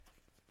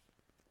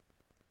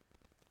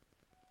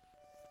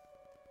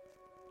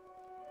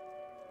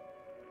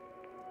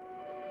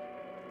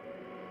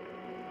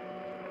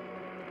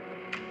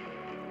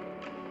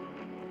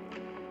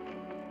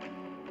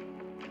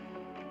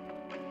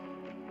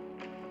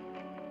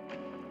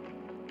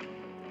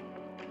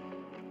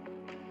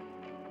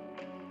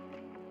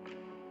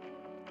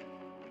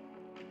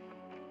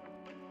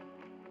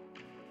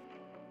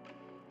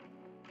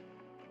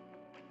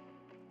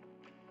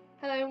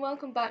Hello and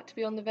welcome back to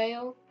Beyond the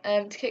Veil.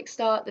 To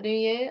kickstart the new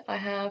year, I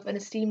have an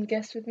esteemed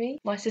guest with me.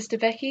 My sister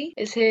Becky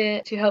is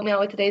here to help me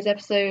out with today's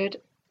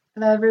episode.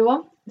 Hello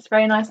everyone, it's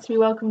very nice to be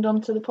welcomed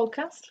onto the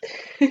podcast.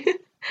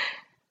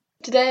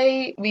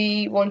 Today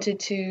we wanted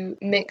to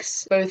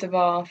mix both of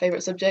our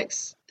favourite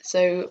subjects.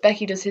 So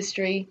Becky does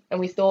history and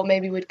we thought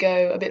maybe we'd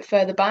go a bit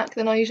further back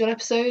than our usual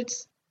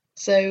episodes.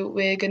 So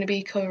we're going to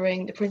be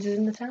covering The Princes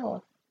in the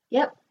Tower.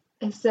 Yep,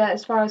 it's,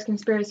 as far as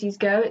conspiracies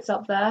go, it's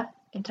up there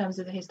in terms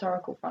of the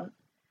historical front.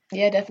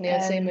 Yeah, definitely.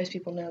 I'd say most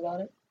people know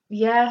about it.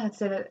 Yeah, I'd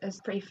say that it's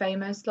pretty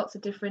famous. Lots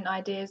of different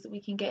ideas that we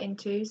can get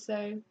into.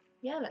 So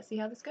yeah, let's see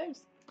how this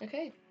goes.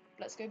 Okay,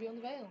 let's go Beyond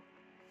the Veil.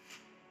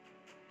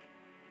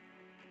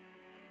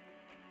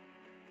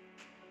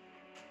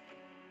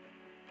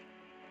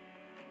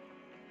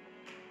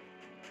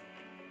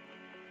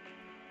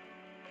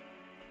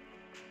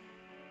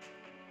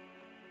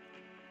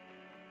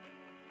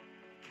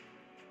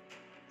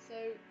 So,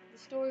 the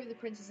story of the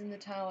Princes in the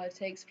Tower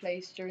takes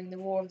place during the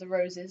War of the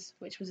Roses,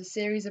 which was a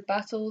series of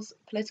battles,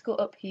 political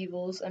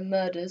upheavals, and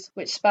murders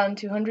which spanned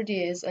 200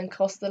 years and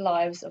cost the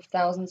lives of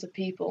thousands of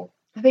people.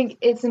 I think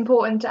it's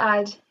important to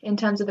add, in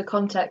terms of the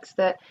context,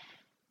 that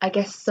I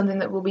guess something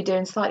that we'll be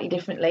doing slightly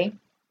differently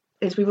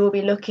is we will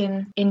be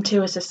looking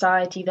into a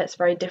society that's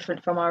very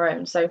different from our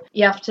own. So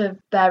you have to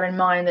bear in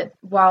mind that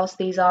whilst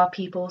these are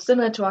people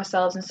similar to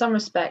ourselves in some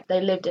respect, they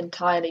lived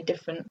entirely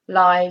different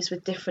lives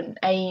with different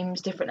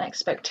aims, different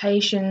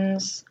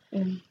expectations.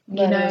 It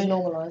was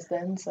normalised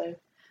then, so...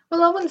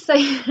 Well, I wouldn't say...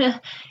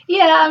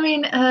 yeah, I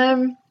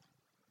mean,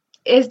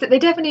 is that they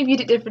definitely viewed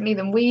it differently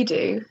than we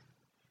do,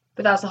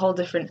 but that's a whole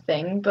different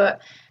thing.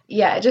 But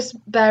yeah, just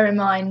bear in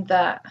mind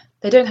that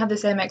they don't have the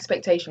same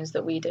expectations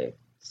that we do.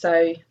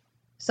 So...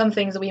 some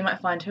things that we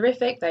might find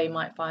horrific, they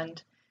might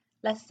find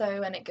less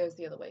so, and it goes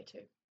the other way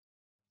too.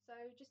 So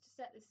just to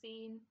set the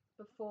scene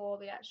before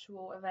the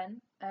actual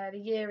event, the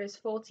year is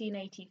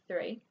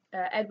 1483.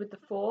 Edward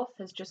IV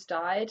has just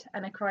died,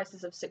 and a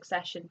crisis of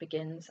succession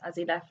begins as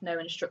he left no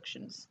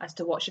instructions as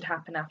to what should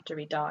happen after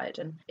he died.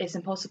 And it's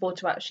impossible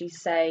to actually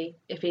say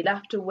if he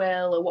left a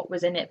will or what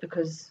was in it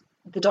because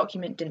the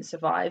document didn't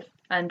survive.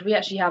 And we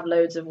actually have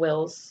loads of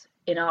wills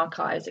in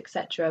archives,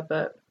 etc.,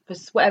 but for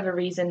whatever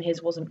reason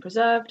his wasn't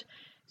preserved.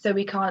 So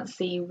we can't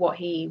see what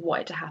he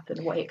wanted to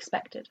happen, what he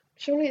expected.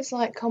 Surely it's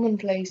like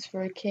commonplace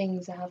for a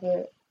king to have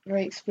a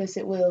very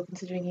explicit will,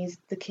 considering he's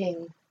the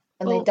king,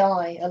 and they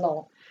die a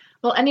lot.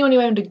 Well, anyone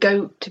who owned a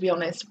goat, to be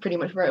honest, pretty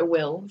much wrote a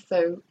will.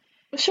 So,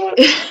 sure.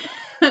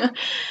 Yeah,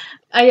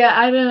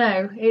 I don't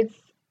know.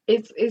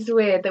 It's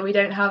weird that we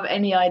don't have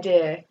any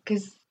idea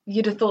because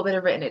you'd have thought they'd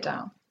have written it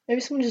down.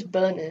 Maybe someone just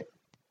burnt it.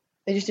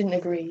 They just didn't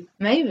agree.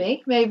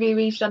 Maybe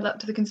we should add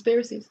that to the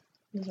conspiracies.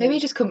 Maybe he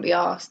just couldn't be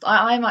asked.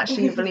 I'm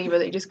actually a believer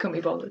that he just couldn't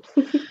be bothered.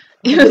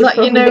 He was like,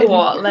 you know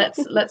what,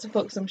 let's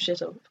fuck some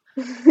shit up.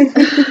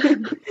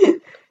 To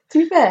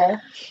be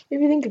fair,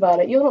 if you think about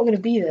it, you're not going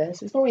to be there,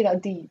 so it's not really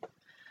that deep.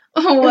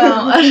 Oh,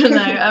 well, I don't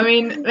know. I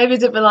mean, maybe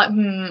it'd be like,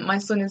 my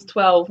son is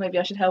 12, maybe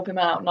I should help him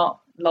out,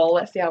 not, lol,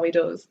 let's see how he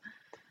does.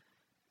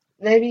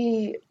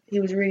 Maybe he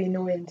was really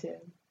annoying to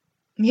him.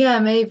 Yeah,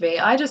 maybe.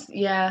 I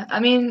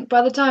mean,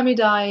 by the time he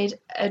died,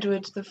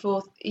 Edward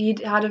IV, he'd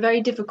had a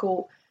very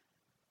difficult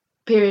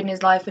period in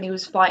his life when he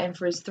was fighting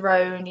for his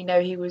throne. You know,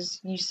 he was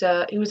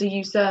a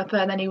usurper,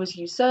 and then he was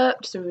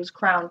usurped, so he was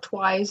crowned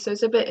twice. So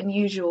it's a bit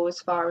unusual as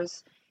far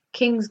as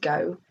kings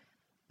go.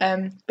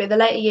 But the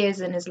later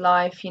years in his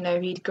life, you know,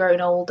 he'd grown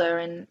older,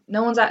 and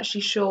no one's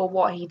actually sure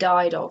what he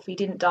died of. He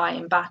didn't die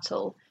in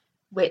battle,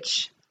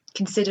 which,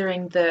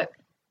 considering that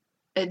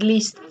at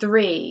least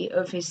 3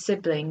 of his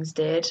siblings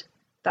did,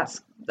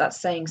 that's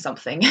saying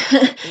something.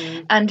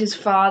 And his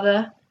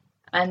father,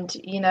 and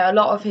you know, a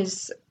lot of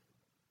his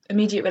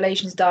immediate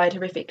relations died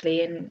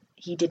horrifically, and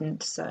he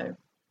didn't. So,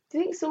 do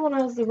you think someone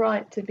has the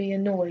right to be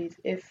annoyed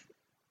if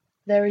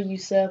they're a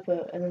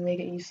usurper and then they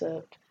get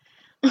usurped?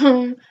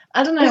 I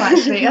don't know,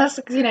 actually. That's,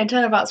 you know,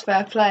 turnabout's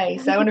fair play.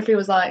 So I wonder if he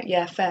was like,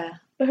 yeah, fair.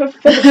 Fair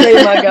play,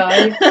 my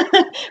guy.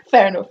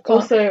 Fair enough.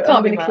 Also,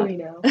 can't be mad. kill you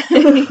now.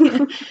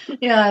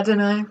 Yeah, I don't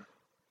know.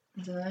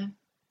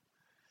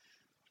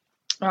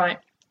 Right.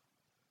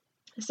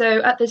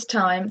 So at this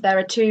time, there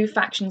are 2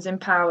 factions in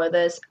power.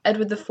 There's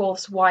Edward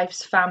IV's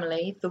wife's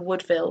family, the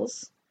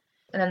Woodvilles,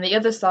 and then the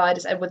other side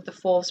is Edward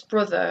IV's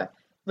brother,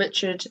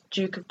 Richard,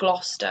 Duke of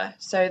Gloucester.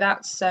 So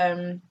that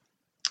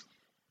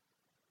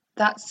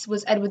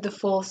was Edward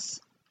IV's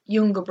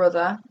younger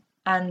brother,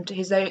 and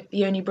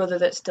the only brother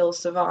that still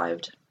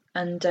survived.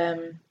 And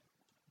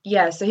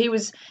so he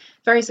was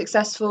very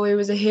successful. He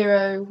was a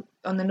hero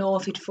on the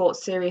north. He'd fought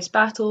serious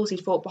battles.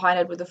 He'd fought behind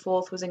Edward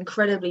IV, was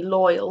incredibly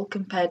loyal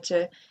compared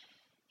to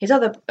his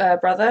other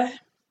brother,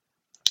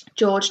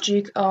 George,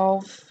 Duke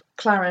of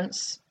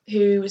Clarence,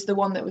 who was the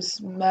one that was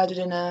murdered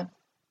in a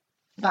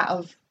vat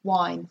of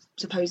wine,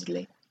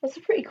 supposedly. That's a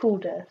pretty cool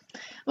death.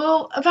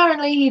 Well,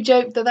 apparently he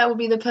joked that would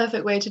be the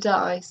perfect way to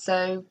die,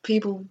 so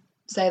people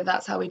say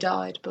that's how he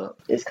died, but...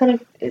 It's kind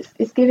of...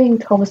 It's giving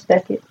Thomas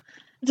Becket.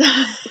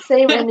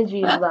 Same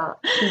energy as that,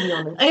 to be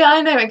honest. Yeah,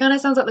 I know. It kind of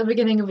sounds like the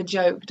beginning of a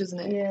joke, doesn't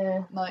it?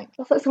 Yeah. Like,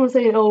 That's like someone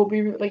saying, "Oh,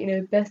 we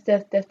like best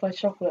death by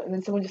chocolate," and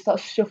then someone just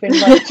starts shoving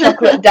like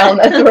chocolate down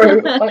their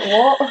throat. Like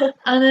what?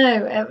 I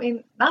know. I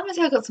mean, that must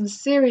have got some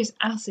serious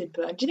acid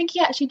burn. Do you think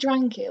he actually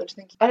drank it, or do you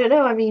think? I don't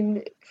know. I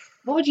mean,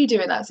 What would you do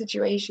in that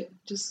situation?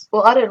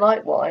 well, I don't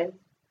like wine.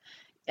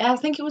 Yeah, I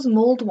think it was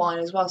mulled wine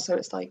as well, so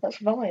it's like That's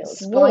vile. It's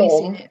spicy in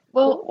warm. it.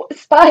 Well, What,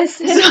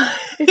 spicy.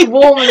 It's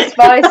warm and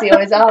spicy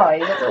on his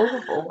eyes. That's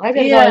awful. I hope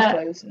he had his eyes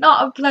closed.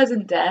 not a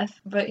pleasant death,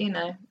 but in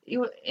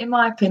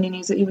my opinion,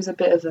 he was a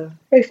bit of a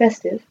Very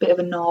festive.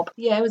 knob.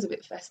 Yeah, it was a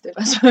bit festive,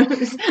 I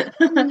suppose.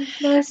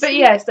 Nice. But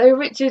yeah, so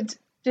Richard,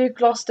 Duke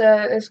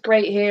Gloucester, this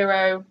great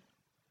hero.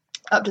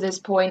 Up to this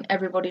point,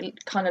 everybody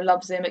kind of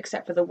loves him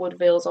except for the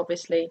Woodvilles,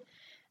 obviously.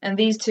 And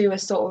these two are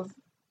sort of,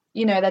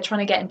 they're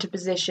trying to get into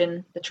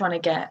position. They're trying to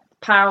get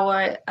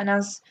power. And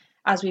as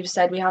we've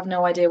said, we have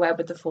no idea where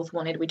Edward the Fourth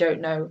wanted. We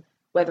don't know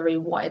whether he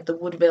wanted the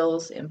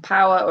Woodvilles in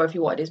power or if he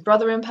wanted his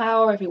brother in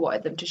power, or if he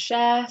wanted them to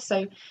share.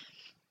 So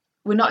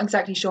we're not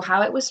exactly sure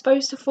how it was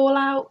supposed to fall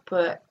out,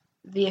 but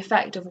the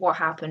effect of what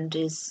happened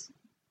is,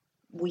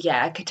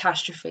 a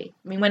catastrophe.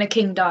 I mean, when a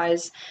king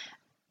dies,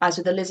 as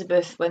with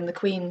Elizabeth, when the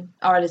Queen,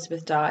 our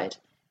Elizabeth, died,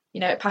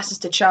 it passes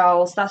to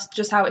Charles. That's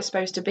just how it's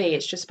supposed to be.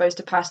 It's just supposed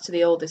to pass to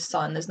the oldest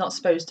son. There's not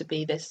supposed to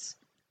be this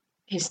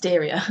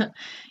hysteria,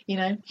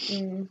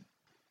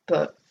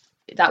 But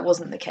that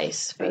wasn't the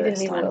case for He didn't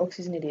this leave time. well because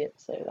he's an idiot,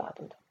 so that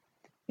happened.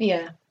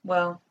 Yeah,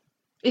 well,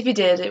 if he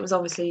did, it was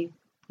obviously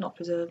not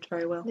preserved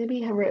very well. Maybe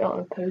he had written it on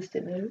a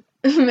post-it note.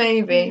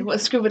 Maybe.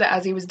 What, scribbled it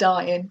as he was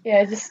dying?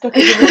 Yeah, just stuck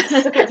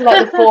it to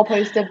like the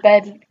four-poster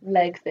bed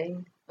leg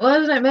thing. Well, I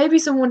don't know, maybe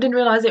someone didn't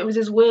realise it was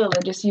his will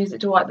and just used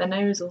it to wipe their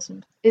nose or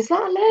something. Is that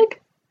a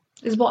leg?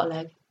 Is what a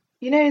leg?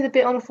 You know the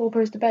bit on a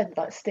four-poster bed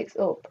that sticks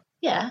up?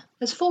 Yeah,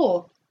 there's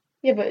 4.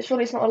 Yeah, but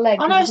surely it's not a leg.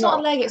 Oh no, it's not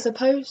a leg, it's a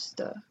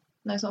poster.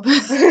 No, it's not a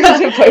poster.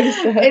 It's a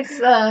poster. It's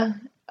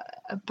a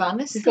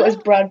banister. He's got his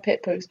Brad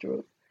Pitt poster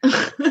up.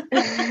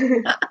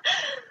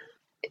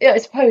 Yeah,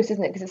 it's a post,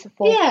 isn't it? Because it's a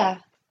four. Yeah.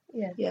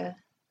 Yeah.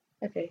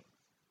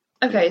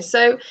 Okay,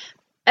 so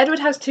Edward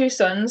has 2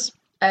 sons,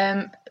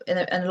 and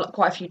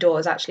quite a few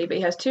daughters actually, but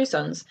he has 2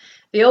 sons.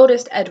 The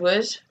oldest,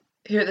 Edward,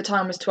 who at the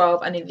time was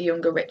 12, and the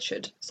younger,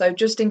 Richard. So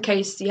just in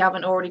case you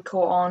haven't already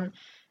caught on,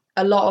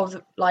 a lot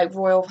of like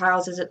royal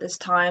houses at this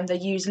time, they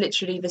use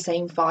literally the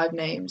same 5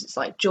 names. It's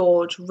like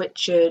George,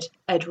 Richard,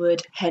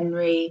 Edward,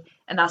 Henry,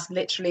 and that's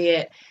literally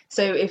it.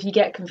 So if you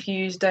get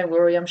confused, don't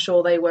worry, I'm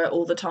sure they were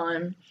all the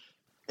time.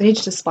 They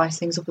needed to spice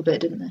things up a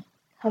bit, didn't they?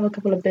 Have a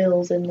couple of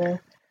Bills in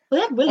there. Well,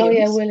 they had Williams. Oh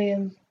yeah,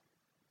 William.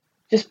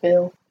 Just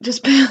Bill.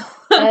 Just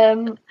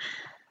Bill.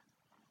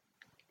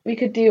 We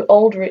could do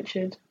old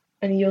Richard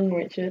and young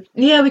Richard.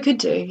 Yeah, we could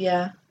do,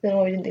 yeah. Don't know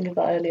why we didn't think of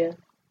that earlier.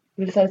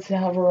 We decided to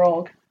have a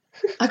Rog.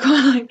 I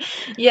quite like,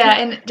 yeah,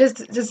 and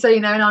just so you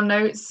know, in our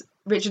notes,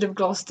 Richard of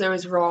Gloucester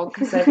is Rog.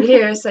 So if you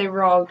hear us say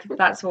Rog,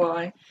 that's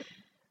why.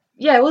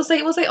 Yeah, we'll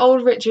say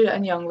old Richard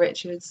and young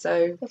Richard.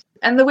 So,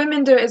 and the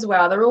women do it as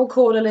well. They're all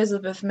called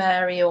Elizabeth,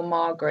 Mary, or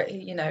Margaret.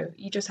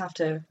 You just have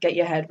to get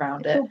your head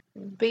around it.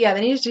 But yeah,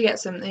 they needed to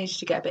get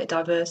a bit of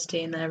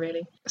diversity in there,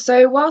 really.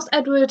 So whilst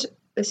Edward,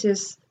 this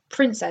is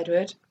Prince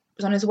Edward,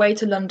 was on his way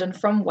to London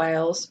from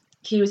Wales,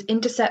 he was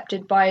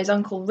intercepted by his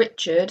uncle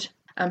Richard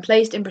and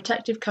placed in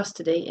protective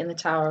custody in the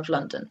Tower of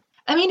London.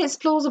 I mean, it's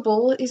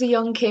plausible. He's a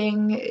young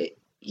king.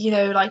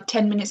 Like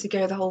 10 minutes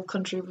ago, the whole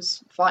country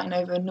was fighting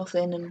over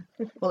nothing and,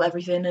 well,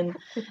 everything. And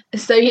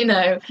so,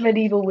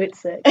 Medieval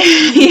Witsex.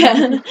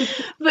 Yeah.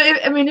 But,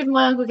 if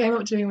my uncle came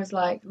up to me and was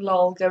like,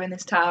 lol, go in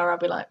this tower, I'd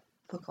be like,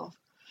 fuck off.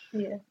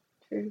 Yeah,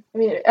 true.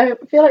 I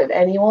feel like if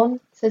anyone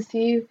says to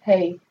you,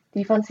 hey, do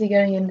you fancy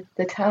going in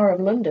the Tower of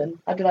London?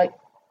 I'd be like,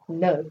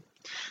 no.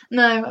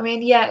 No,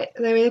 yeah,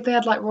 they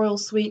had like royal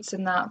suites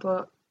and that,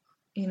 but,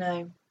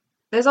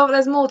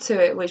 there's more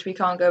to it which we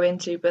can't go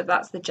into, but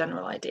that's the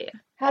general idea.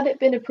 Had it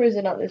been a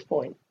prison at this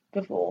point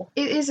before?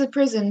 It is a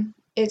prison.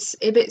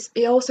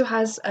 It also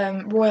has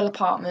royal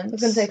apartments. I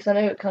was going to say, because I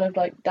know it kind of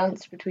like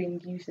danced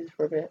between uses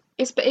for a bit.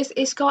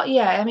 It's got,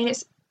 yeah,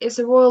 it's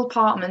a royal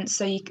apartment,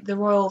 so the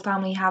royal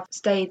family have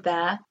stayed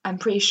there. I'm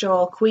pretty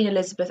sure Queen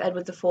Elizabeth,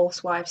 Edward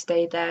IV's wife,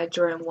 stayed there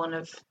during one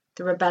of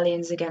the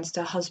rebellions against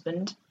her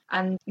husband.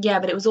 And yeah,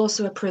 but it was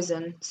also a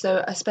prison,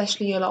 so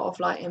especially a lot of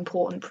like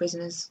important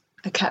prisoners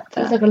are kept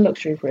there. It's like a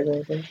luxury prison,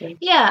 essentially.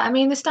 Yeah,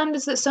 the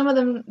standards that some of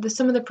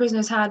the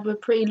prisoners had were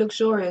pretty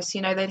luxurious.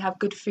 They'd have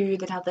good food,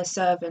 they'd have their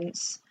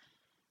servants.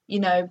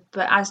 But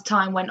as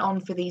time went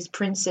on for these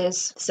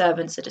princes,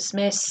 servants are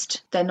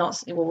dismissed. They're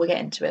not. Well, we'll get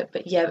into it,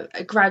 but yeah,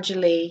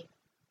 gradually,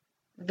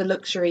 the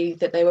luxury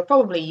that they were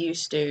probably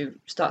used to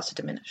starts to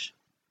diminish.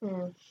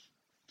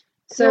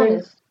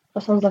 So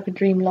that sounds like a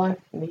dream life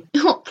for me.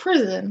 What,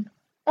 prison?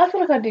 I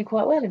feel like I'd do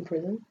quite well in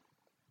prison.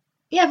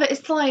 Yeah, but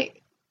it's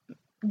like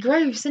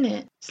Gross, isn't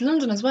it? It's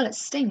London as well. It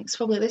stinks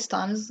probably this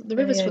time. The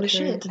river's full of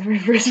true. shit. The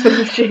river is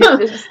full of shit.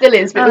 It still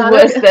is, but it was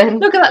worse look, then.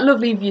 Look at that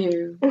lovely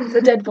view.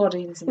 The dead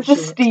bodies and It's shit.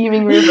 a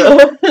steaming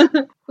river.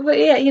 But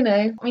yeah, you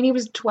know, I mean, he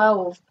was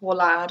 12, poor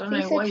lad. I don't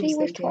know He what said he she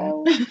was was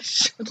thinking. 12.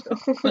 Shut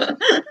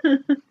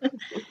up.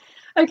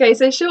 Okay,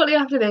 so shortly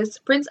after this,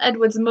 Prince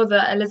Edward's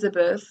mother,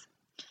 Elizabeth,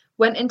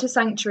 went into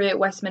sanctuary at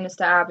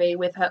Westminster Abbey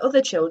with her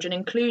other children,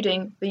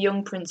 including the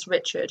young Prince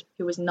Richard,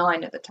 who was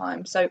 9 at the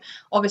time. So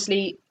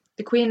obviously,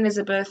 the Queen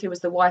Elizabeth, who was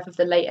the wife of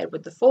the late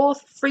Edward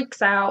IV,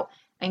 freaks out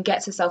and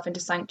gets herself into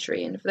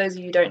sanctuary. And for those of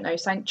you who don't know,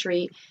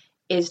 sanctuary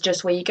is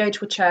just where you go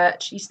to a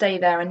church, you stay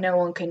there, and no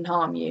one can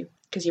harm you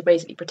because you're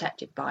basically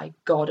protected by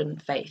God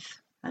and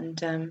faith.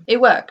 And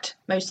it worked.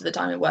 Most of the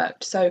time it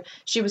worked. So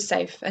she was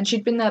safe. And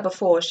she'd been there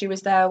before. She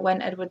was there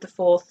when Edward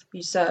IV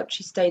usurped.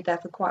 She stayed there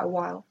for quite a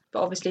while.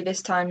 But obviously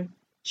this time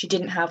she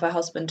didn't have her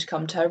husband to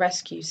come to her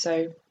rescue.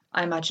 So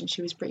I imagine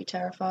she was pretty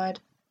terrified.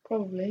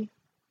 Probably.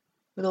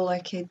 With all her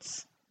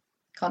kids.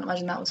 Can't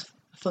imagine that was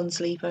a fun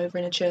sleepover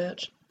in a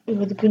church.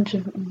 With a bunch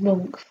of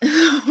monks.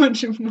 A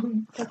bunch of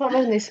monks. I can't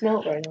imagine they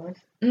smelt very nice.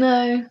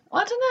 No.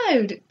 I don't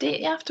know. Did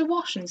you have to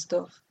wash and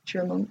stuff if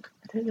you're a monk?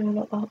 I don't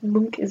know about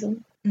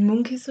monkism.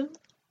 Monkism?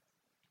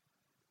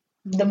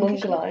 The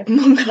monk life.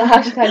 Monk The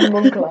hashtag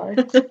monk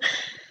life.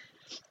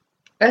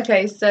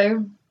 Okay,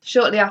 so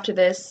shortly after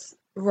this,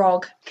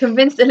 Rog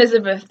convinced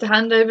Elizabeth to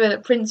hand over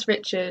Prince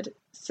Richard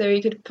so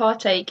he could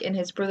partake in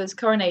his brother's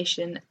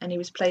coronation, and he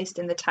was placed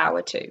in the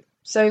Tower too.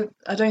 So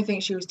I don't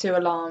think she was too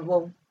alarmed.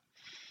 Well,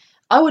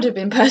 I would have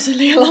been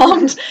personally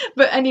alarmed.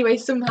 But anyway,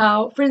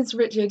 somehow Prince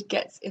Richard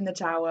gets in the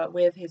Tower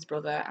with his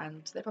brother,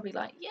 and they're probably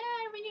like, yeah,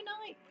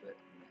 reunite. But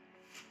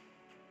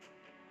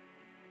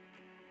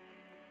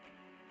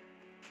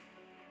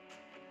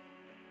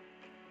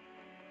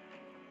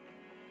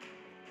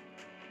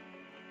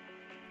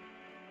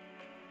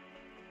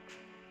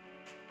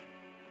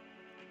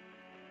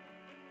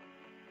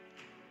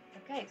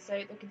okay,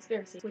 so the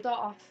conspiracy. We'll start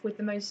off with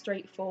the most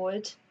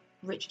straightforward.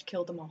 Richard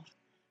killed them off.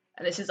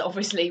 And this is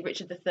obviously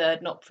Richard III,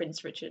 not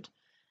Prince Richard.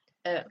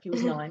 He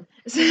was 9.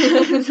 So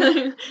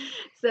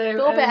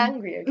Got a bit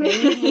angry, okay?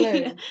 Leave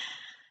him alone.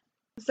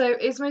 So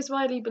it's most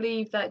widely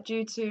believed that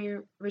due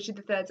to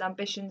Richard III's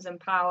ambitions and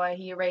power,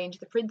 he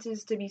arranged the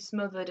princes to be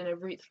smothered in a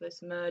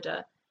ruthless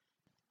murder.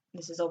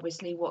 This is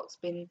obviously what's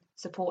been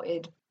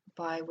supported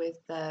with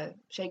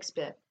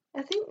Shakespeare.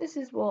 I think this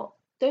is what...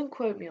 Don't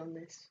quote me on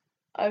this.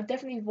 I've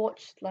definitely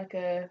watched like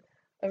a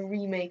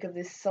remake of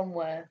this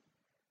somewhere.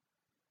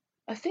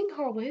 I think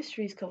Horrible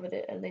Histories covered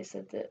it, and they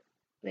said that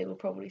they were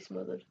probably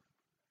smothered.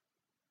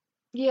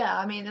 Yeah,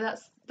 I mean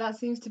that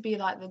seems to be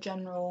like the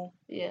general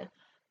idea.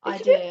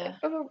 It's a bit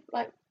of a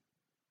like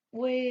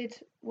weird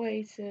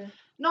way to.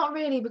 Not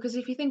really, because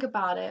if you think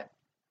about it,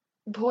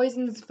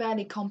 poison's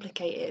fairly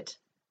complicated.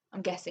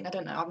 I'm guessing. I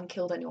don't know. I haven't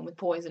killed anyone with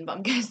poison, but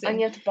I'm guessing. And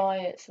you have to buy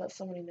it so that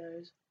somebody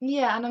knows.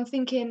 Yeah, and I'm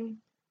thinking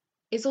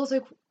it's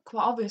also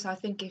quite obvious. I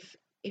think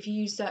if you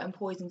use certain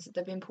poisons, that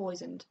they've been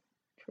poisoned.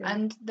 True.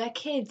 And they're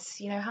kids.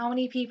 You know, how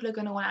many people are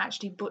going to want to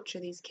actually butcher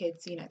these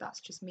kids? You know,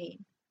 that's just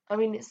mean. I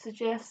mean, it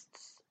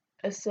suggests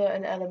a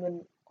certain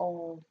element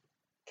of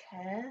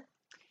care.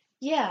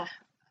 Yeah.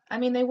 I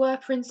mean, they were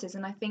princes,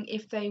 and I think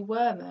if they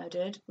were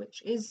murdered,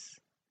 which is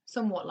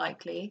somewhat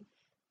likely,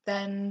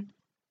 then,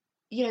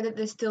 you know, that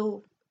they're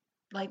still,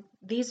 like,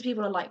 these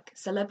people are like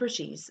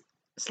celebrities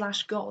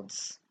 /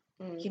 gods.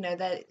 You know,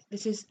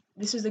 this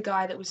was the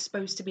guy that was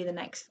supposed to be the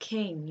next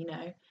king, you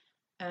know,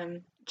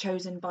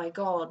 chosen by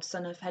God,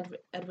 son of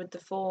Edward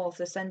IV,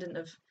 descendant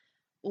of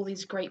all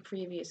these great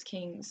previous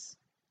kings.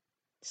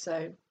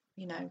 So,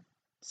 you know,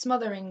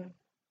 smothering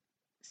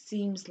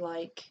seems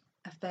like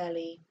a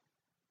fairly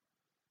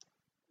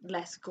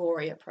less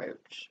gory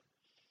approach.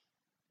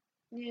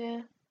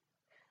 Yeah.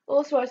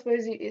 Also, I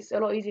suppose it's a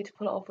lot easier to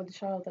pull it off with a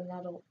child than an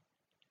adult.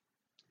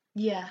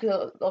 Yeah.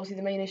 Because obviously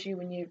the main issue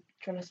when you're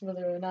trying to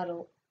smother an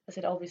adult, I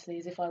said obviously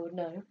as if I would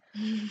know.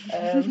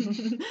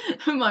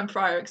 My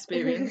prior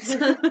experience.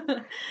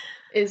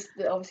 Is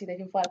that obviously they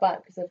can fight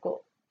back because they've got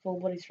full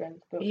body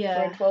strength. But for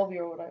a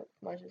 12-year-old, I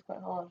imagine it's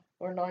quite hard.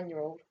 Or a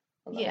 9-year-old.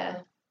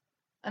 Yeah.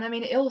 And I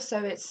mean,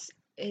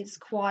 it's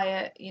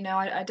quiet. You know,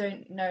 I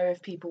don't know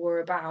if people were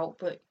about,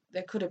 but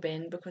there could have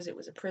been because it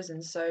was a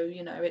prison. So,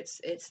 you know,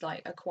 it's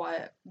like a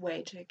quiet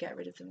way to get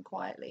rid of them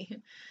quietly.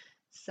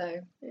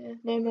 So yeah,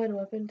 no murder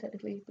weapon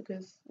technically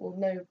because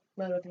no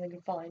murder weapon they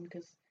can find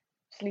because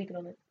sleeping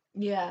on it.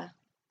 Yeah,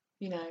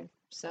 you know.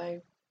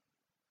 So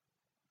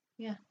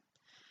yeah.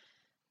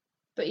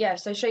 But yeah,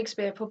 so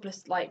Shakespeare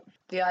published like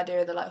the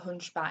idea of the like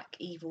hunchback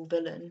evil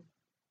villain.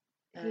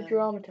 He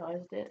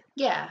dramatised it.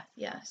 Yeah.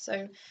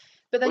 So,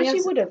 but then which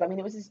he would have. I mean,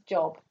 it was his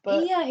job.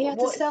 But yeah, he had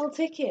to sell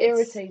tickets.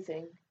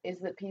 Irritating is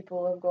that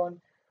people have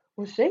gone,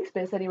 well,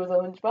 Shakespeare said he was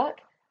a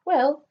hunchback.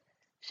 Well,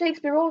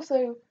 Shakespeare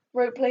also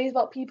wrote plays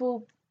about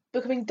people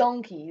becoming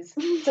donkeys.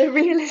 So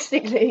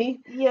realistically,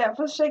 yeah.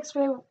 Plus,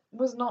 Shakespeare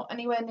was not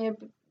anywhere near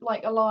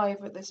like alive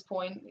at this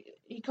point.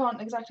 You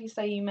can't exactly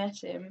say you met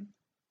him.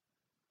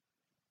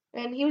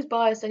 And he was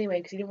biased anyway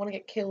because he didn't want to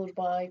get killed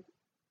by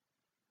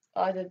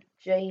either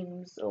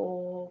James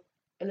or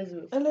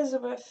Elizabeth.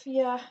 Elizabeth,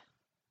 yeah.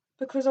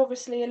 Because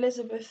obviously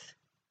Elizabeth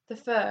the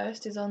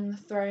First is on the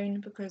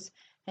throne because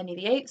Henry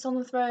VIII's on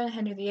the throne,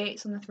 Henry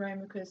VIII's on the throne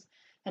because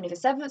Henry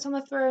VII's on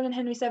the throne, and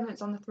Henry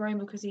VII's on the throne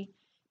because he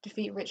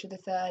defeated Richard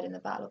III in the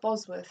Battle of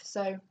Bosworth.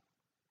 So,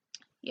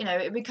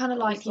 it'd be kind of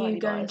like you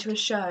going to a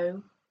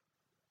show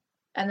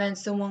and then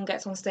someone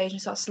gets on stage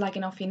and starts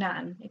slagging off your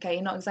nan. Okay,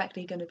 you're not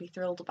exactly going to be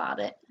thrilled about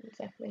it.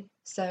 Exactly.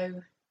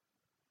 So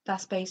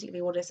that's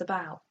basically what it's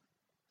about.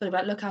 But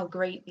about look how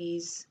great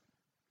these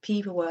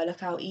people were, look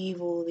how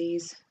evil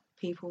these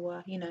people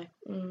were,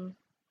 Mm.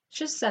 It's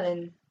just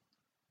selling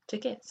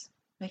tickets,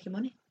 making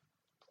money.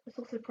 It's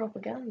also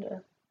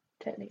propaganda,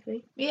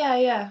 technically.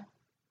 Yeah.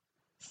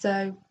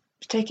 So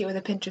take it with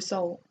a pinch of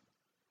salt,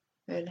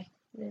 really.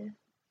 Yeah.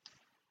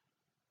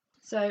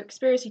 So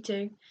conspiracy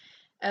 2.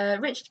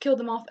 Richard killed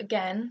them off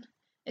again.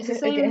 It's the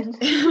same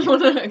Again. Well,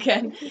 no,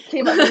 again.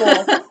 Came up with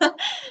more.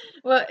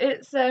 Well,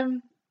 it's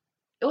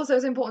also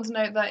it's important to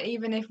note that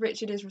even if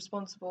Richard is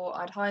responsible,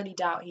 I'd highly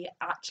doubt he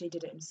actually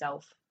did it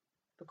himself,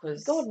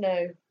 because God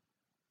no.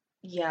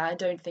 yeah, I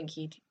don't think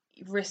he'd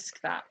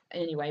risk that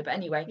anyway. But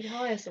anyway, He'd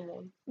hire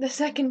someone. the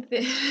second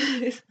thing,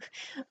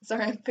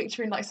 sorry, I'm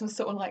picturing like some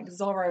sort of like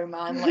Zorro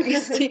man,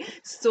 like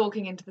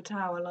stalking into the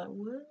tower, like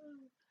whoa.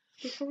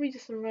 He's probably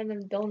just some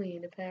random Donny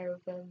in a pair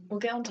of We'll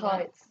get on to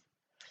tights. that.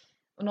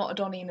 Well, not a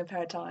Donny in a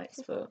pair of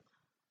tights, but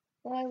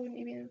Why wouldn't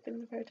he be in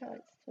a pair of tights?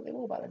 That's what they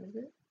wore back then,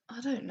 isn't it?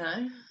 I don't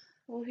know.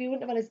 Well, he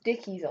wouldn't have had his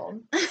dickies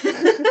on.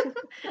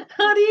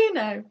 How do you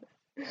know?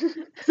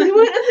 They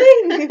weren't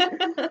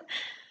a thing.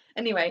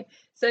 Anyway,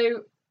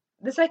 so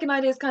the second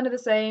idea is kind of the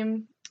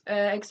same,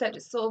 except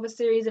it's sort of a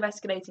series of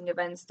escalating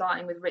events,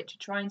 starting with Richard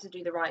trying to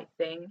do the right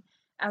thing,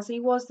 as he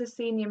was the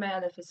senior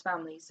male of his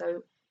family.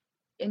 So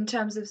in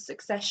terms of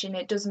succession,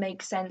 it does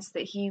make sense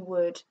that he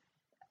would,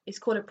 it's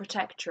called a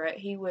protectorate,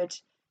 he would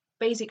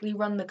basically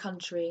run the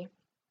country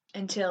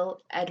until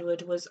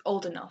Edward was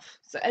old enough.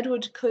 So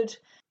Edward could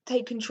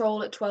take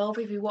control at 12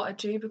 if he wanted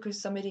to, because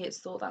some idiots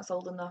thought that's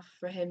old enough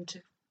for him to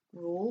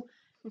rule.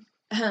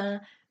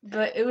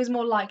 But it was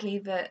more likely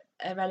that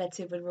a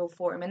relative would rule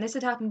for him. And this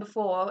had happened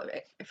before.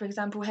 For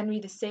example,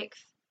 Henry VI,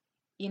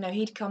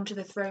 he'd come to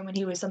the throne when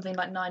he was something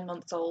like 9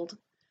 months old.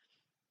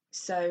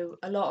 So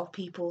a lot of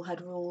people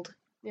had ruled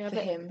for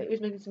him. He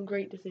was making some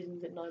great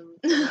decisions at 9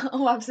 months.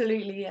 Oh,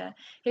 absolutely, yeah.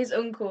 His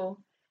uncle,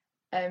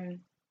 I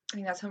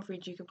think that's Humphrey,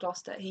 Duke of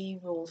Gloucester, he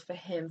ruled for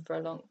him for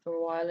a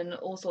while, and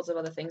all sorts of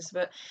other things.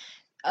 But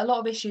a lot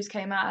of issues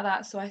came out of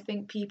that, so I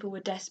think people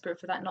were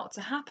desperate for that not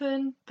to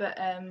happen. But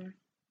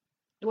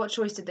what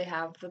choice did they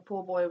have? The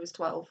poor boy was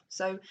 12.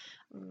 So,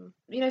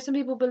 some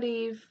people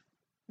believe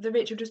that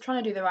Richard was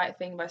trying to do the right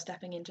thing by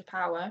stepping into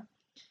power.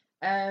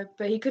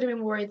 But he could have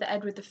been worried that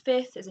Edward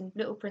V, as in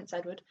Little Prince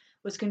Edward,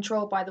 was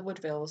controlled by the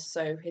Woodvilles,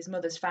 so his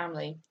mother's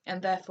family,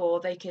 and therefore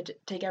they could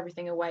take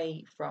everything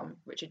away from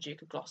Richard,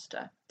 Duke of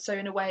Gloucester. So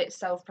in a way, it's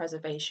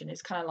self-preservation.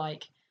 It's kind of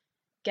like,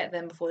 get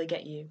them before they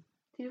get you.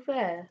 To be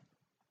fair,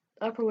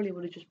 I probably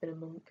would have just been a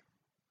monk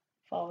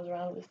if I was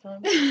around at this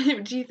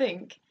time. Do you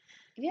think?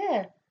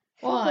 Yeah.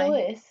 Why? Fuck all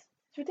this.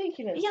 It's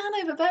ridiculous. Yeah, I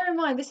know, but bear in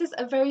mind, this is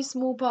a very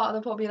small part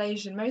of the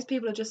population. Most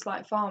people are just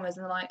like farmers,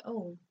 and they're like,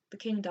 oh, the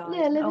king died.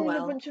 Yeah, living oh, well.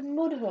 in a bunch of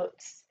mud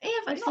huts. Yeah,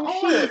 but Like not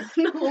all, shit.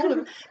 not all of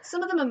them.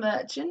 Some of them are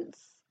merchants.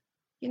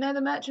 The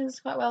merchants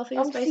are quite wealthy.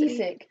 I'm basically...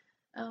 seasick.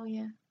 Oh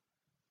yeah.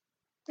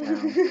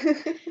 Well,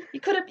 you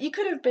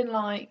could have been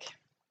like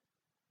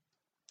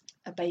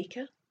a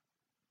baker.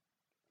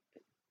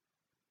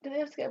 Do they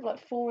have to get up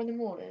like 4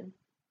 a.m?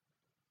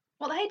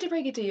 Well, I hate to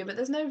break it to you, but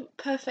there's no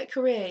perfect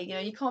career.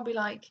 You can't be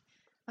like,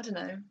 I don't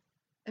know,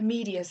 a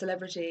media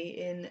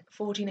celebrity in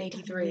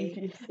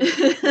 1483.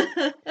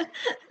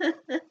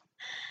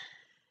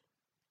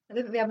 I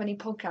don't think they have any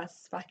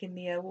podcasts back in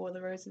the War of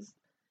the Roses.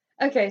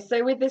 Okay,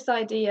 so with this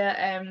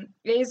idea,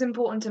 it is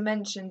important to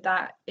mention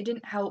that it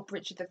didn't help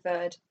Richard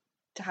III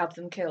to have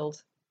them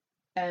killed.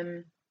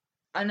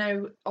 I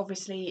know,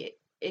 obviously,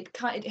 it's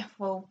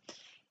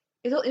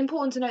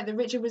important to note that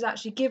Richard was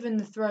actually given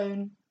the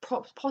throne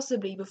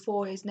possibly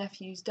before his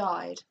nephews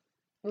died.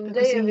 Well, the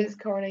date of his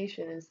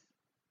coronation is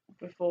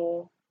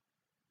before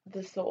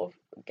the sort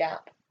of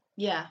gap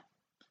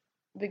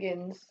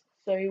begins.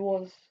 So he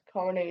was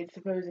coronated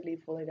supposedly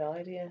before they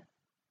died, yeah.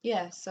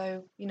 Yeah,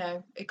 so,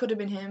 it could have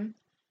been him.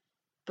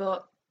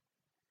 But,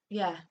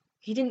 yeah,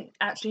 he didn't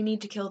actually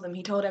need to kill them.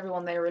 He told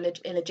everyone they were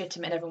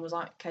illegitimate, and everyone was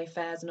like, okay,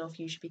 fair's enough,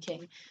 you should be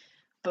king.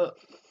 But,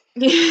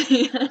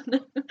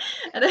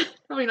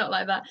 probably not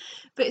like that.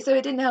 But, so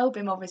it didn't help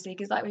him, obviously,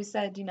 because like we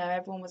said,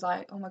 everyone was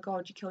like, oh my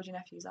god, you killed your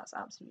nephews, that's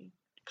absolutely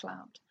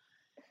clout.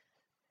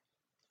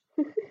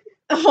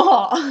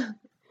 What?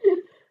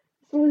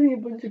 Supposing a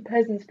bunch of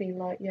peasants being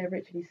like, yeah,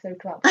 Richard, he's so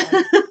clapped.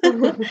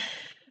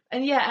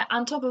 And yeah,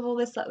 on top of all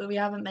this that we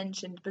haven't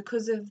mentioned,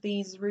 because of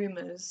these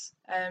rumours,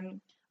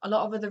 a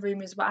lot of other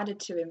rumours were added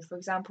to him. For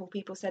example,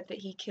 people said that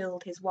he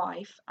killed his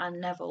wife, Anne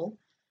Neville,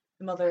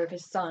 the mother of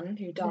his son,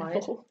 who died.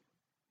 Neville.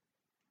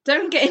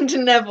 Don't get into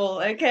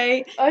Neville,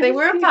 okay? They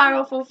were a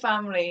powerful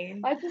family.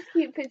 I just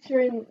keep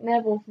picturing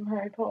Neville from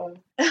Harry Potter.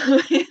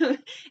 If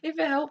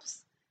it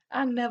helps.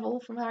 And Neville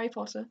from Harry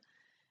Potter.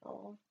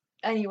 Oh.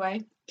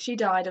 Anyway, she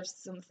died of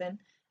something,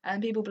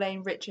 and people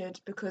blame Richard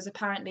because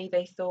apparently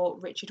they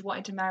thought Richard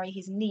wanted to marry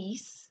his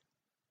niece,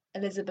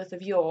 Elizabeth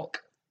of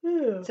York.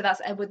 So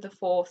that's Edward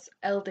IV's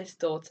eldest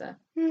daughter,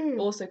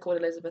 also called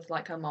Elizabeth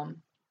like her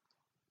mum.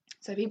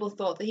 So people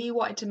thought that he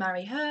wanted to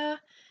marry her.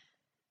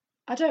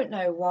 I don't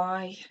know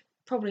why.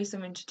 Probably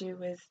something to do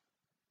with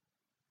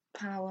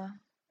power.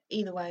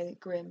 Either way,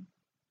 grim.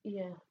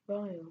 Yeah,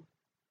 vile.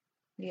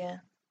 Yeah.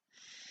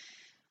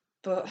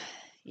 But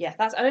yeah,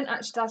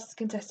 that's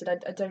contested.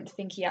 I don't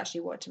think he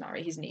actually wanted to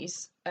marry his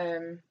niece.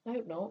 I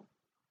hope not.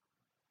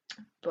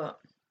 But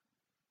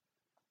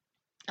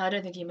I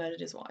don't think he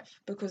murdered his wife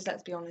because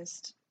let's be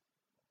honest,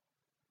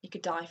 you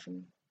could die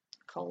from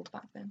cold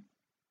back then.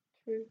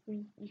 True,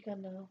 you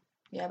can now.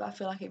 Yeah, but I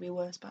feel like it'd be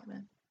worse back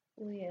then.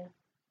 Oh yeah,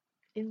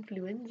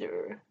 influenza.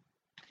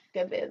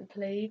 Get a bit of the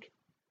plague.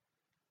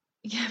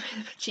 Yeah,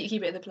 a cheeky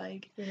bit of the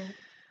plague. Yeah.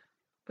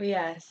 But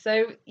yeah,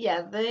 so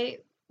yeah, the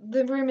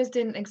rumours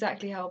didn't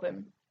exactly help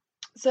him.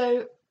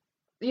 So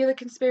the other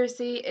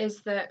conspiracy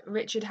is that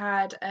Richard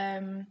had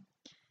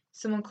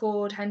someone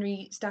called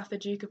Henry Stafford,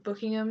 Duke of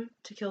Buckingham,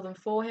 to kill them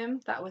for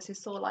him. That was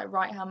his sort of like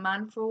right hand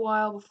man for a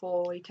while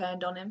before he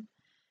turned on him.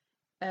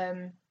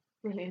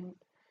 Brilliant.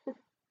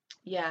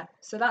 Yeah,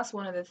 so that's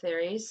one of the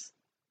theories.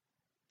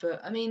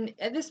 But I mean,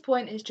 at this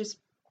point, it's just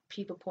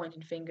people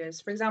pointing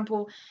fingers. For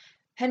example,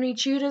 Henry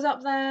Tudor's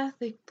up there.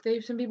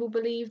 Some people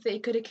believe that he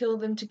could have killed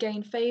them to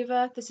gain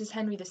favour. This is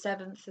Henry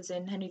VII, as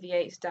in Henry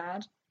VIII's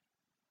dad.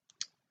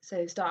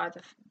 So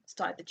started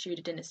the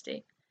Tudor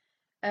dynasty.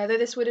 Though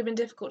this would have been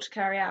difficult to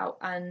carry out,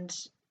 and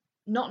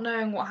not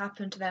knowing what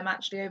happened to them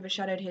actually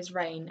overshadowed his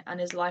reign, and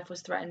his life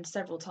was threatened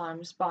several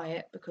times by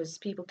it because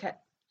people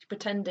kept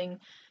pretending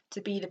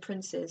to be the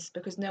princes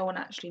because no one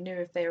actually knew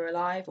if they were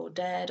alive or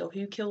dead or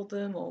who killed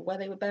them or where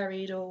they were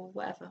buried or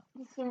whatever.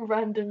 Some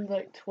random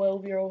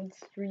 12-year-old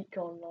streak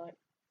on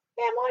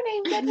yeah, my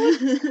name's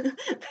Edward.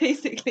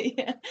 Basically,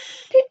 yeah.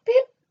 Pip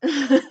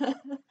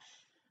pip.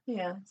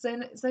 Yeah.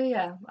 So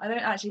yeah, I don't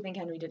actually think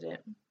Henry did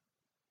it.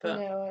 But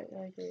no,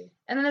 I agree.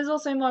 And then there's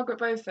also Margaret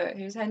Beaufort,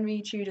 who's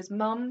Henry Tudor's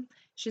mum.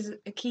 She's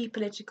a key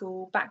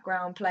political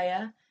background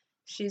player.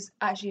 She's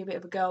actually a bit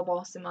of a girl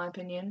boss, in my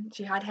opinion.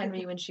 She had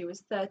Henry when she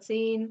was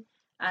 13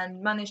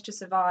 and managed to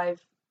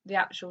survive the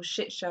actual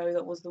shit show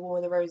that was the War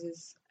of the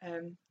Roses.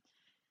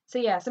 So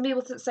yeah, some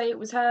people say it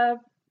was her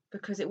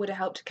because it would have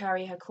helped to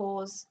carry her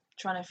cause,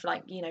 trying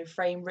to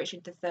frame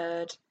Richard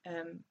III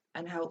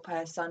and help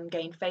her son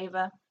gain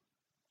favour.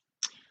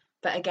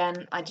 But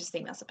again, I just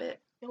think that's a bit.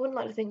 I wouldn't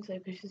like to think so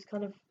because she's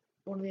kind of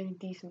one of the only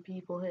decent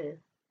people here.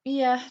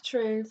 Yeah,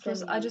 true.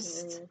 Plus, I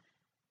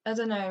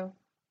don't know.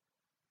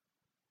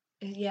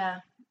 Yeah,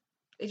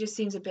 it just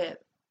seems a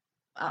bit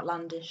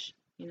outlandish,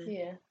 you know.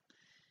 Yeah.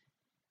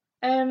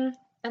 And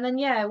then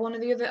yeah, one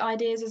of the other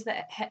ideas is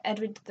that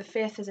Edward V,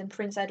 as in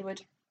Prince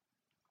Edward,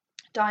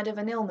 died of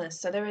an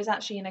illness. So there is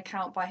actually an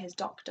account by his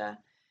doctor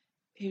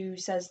who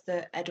says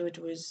that Edward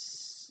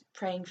was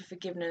praying for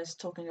forgiveness,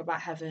 talking about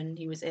heaven,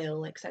 he was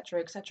ill,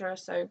 etc., etc.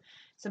 So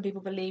some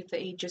people believe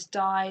that he just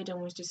died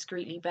and was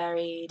discreetly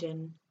buried,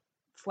 and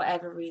for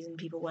whatever reason,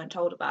 people weren't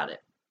told about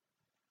it.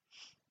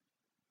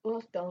 Well,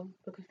 that's dumb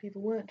because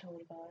people weren't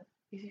told about it.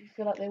 You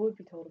feel like they would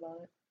be told about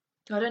it.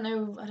 I don't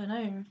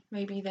know.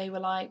 Maybe they were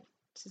like,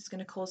 this is going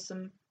to cause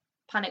some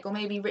panic, or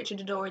maybe Richard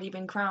had already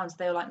been crowned, so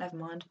they were like, never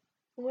mind.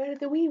 Where did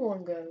the wee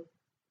one go?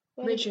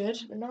 Richard?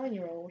 The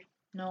 9-year-old.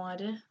 No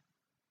idea.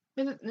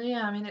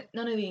 Yeah, I mean,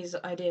 none of these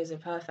ideas are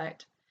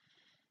perfect.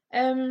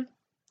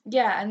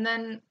 Yeah, and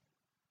then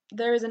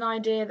there is an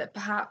idea that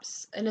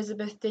perhaps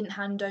Elizabeth didn't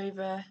hand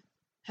over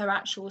her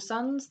actual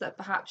sons, that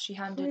perhaps she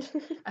handed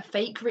a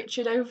fake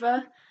Richard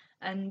over,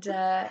 and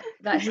that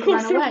he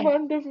ran away. Some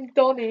random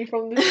Donny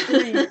from the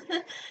street.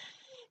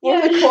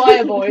 One of the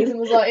choir boys, and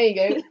was like, here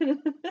you go.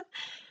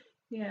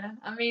 Yeah,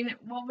 I mean,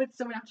 what would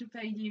someone have to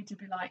pay you to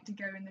be like to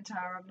go in the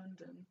Tower of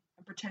London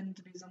and pretend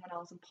to be someone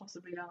else and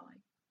possibly die?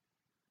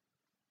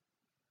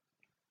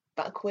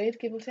 About £1,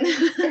 give or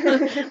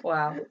take.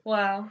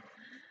 Wow.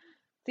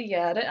 So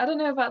yeah, I don't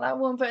know about that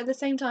one, but at the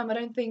same time, I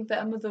don't think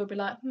that a mother would be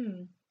like,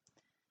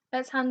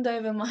 let's hand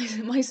over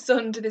my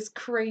son to this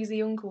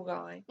crazy uncle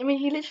guy. I mean,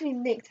 he literally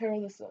nicked her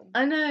other son.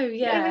 I know,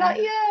 yeah. You'd be like,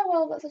 yeah,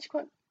 well, that's actually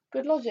quite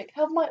good logic.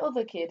 Have my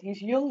other kid,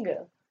 who's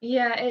younger.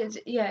 Yeah,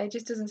 it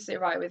just doesn't sit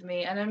right with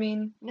me. And I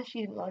mean, unless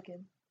she didn't like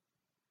him.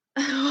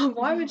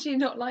 Why would she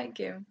not like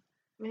him?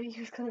 Maybe he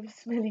was kind of a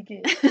smelly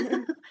kid.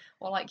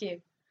 Well, like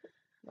you.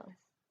 Nice.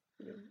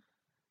 Yeah.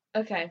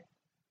 Okay.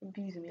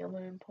 Abusing me on my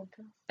own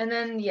podcast. And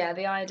then yeah,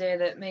 the idea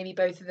that maybe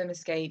both of them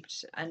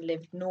escaped and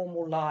lived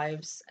normal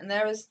lives, and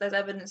there's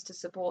evidence to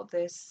support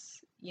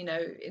this. You know,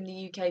 in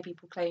the UK,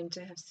 people claim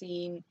to have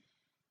seen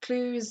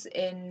clues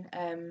in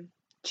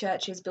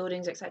churches,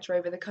 buildings, etc.,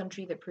 over the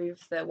country that prove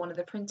that one of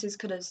the princes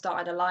could have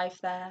started a life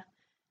there.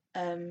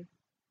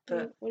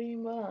 But what do you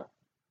mean by that?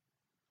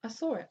 I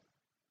saw it.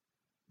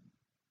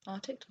 Our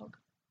TikTok.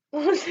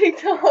 On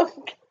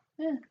TikTok.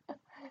 Yeah.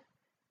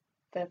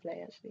 Fair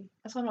play, actually.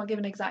 That's why I'm not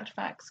giving exact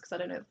facts, because I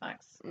don't know the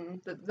facts.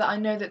 Mm. That I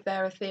know that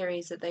there are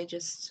theories that they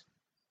just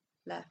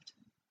left.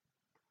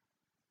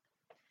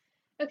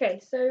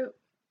 Okay, so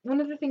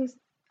one of the things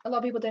a lot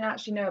of people don't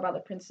actually know about the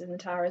princes in the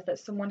tower is that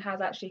someone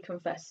has actually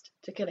confessed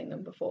to killing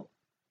them before.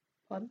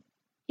 Pardon?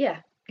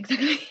 Yeah,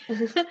 exactly.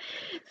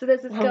 So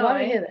there's this Well, why are we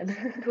guy here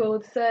then?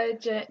 called Sir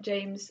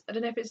James. I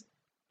don't know if it's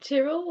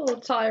Tyrrell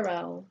or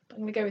Tyrrell. I'm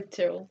gonna go with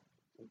Tyrrell.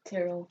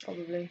 Tyrrell,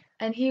 probably.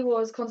 And he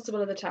was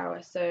constable of the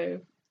tower, so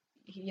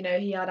he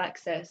had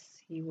access.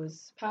 He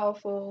was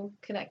powerful,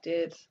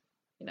 connected.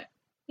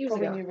 He was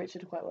Probably a guy. knew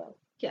Richard quite well.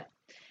 Yeah.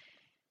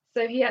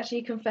 So he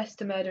actually confessed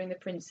to murdering the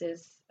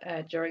princes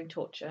during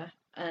torture,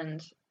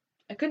 and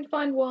I couldn't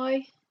find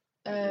why.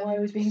 Why he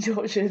was being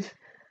tortured?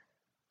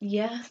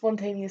 Yeah.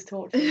 Spontaneous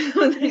torture.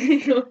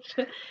 Spontaneous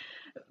torture.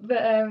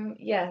 But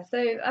yeah,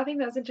 so I think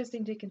that's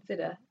interesting to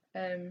consider.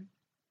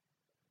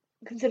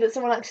 Consider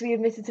someone actually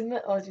admitted to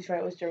murder. Oh, just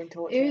right, it was during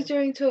torture. It was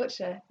during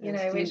torture,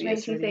 That's which dubious,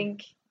 makes you really.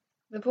 think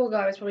the poor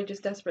guy was probably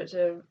just desperate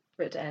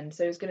for it to end,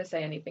 so he was going to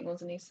say anything,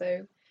 wasn't he?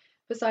 So,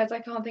 besides, I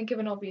can't think of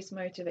an obvious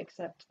motive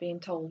except being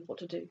told what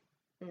to do.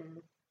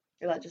 Mm.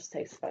 That just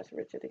takes us back to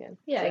Richard again.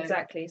 Yeah, So-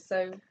 exactly.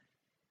 So,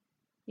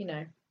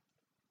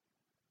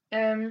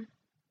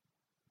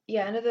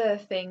 yeah, another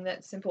thing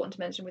that's important to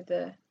mention with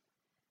the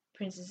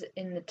princes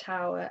in the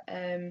tower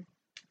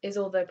is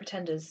all the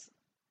pretenders,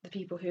 the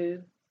people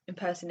who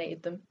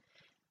impersonated them,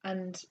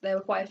 and there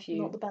were quite a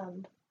few. Not the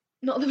band.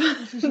 Not the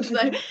band. So,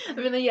 I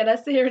mean, yeah,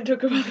 let's sit here and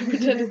talk about the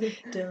pretenders.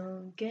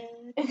 Don't get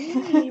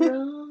me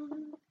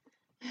wrong.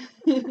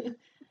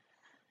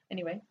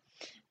 Anyway,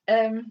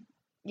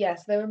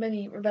 yes, there were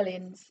many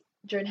rebellions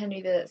during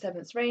Henry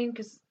VII's reign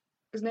because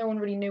no one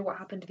really knew what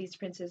happened to these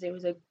princes. It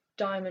was a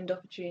diamond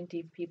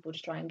opportunity for people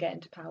to try and get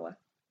into power.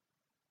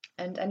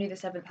 And Henry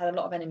VII had a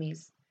lot of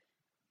enemies.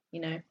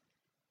 A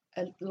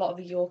lot of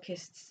the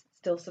Yorkists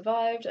still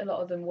survived. A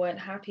lot of them weren't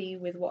happy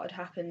with what had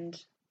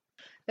happened.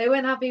 They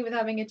weren't happy with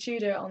having a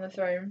Tudor on the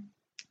throne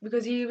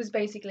because he was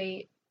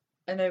basically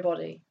a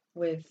nobody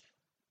with,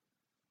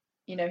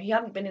 he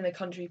hadn't been in the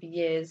country for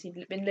years.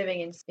 He'd been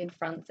living in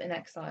France in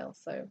exile,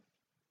 so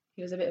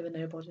he was a bit of a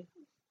nobody.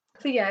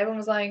 So yeah, everyone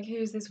was like,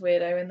 who's this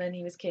weirdo? And then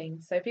he was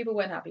king. So people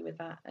weren't happy with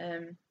that.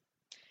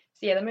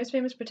 So yeah, the most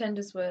famous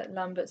pretenders were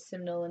Lambert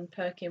Simnel and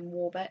Perkin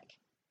Warbeck.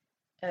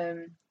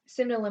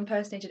 Simnel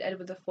impersonated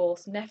Edward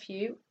IV's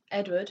nephew,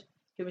 Edward,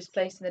 who was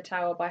placed in the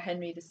tower by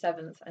Henry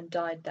VII and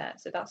died there.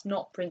 So that's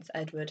not Prince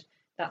Edward,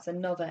 that's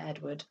another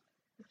Edward.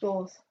 Of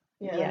course.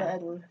 Yeah. Another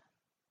Edward.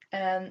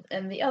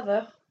 And the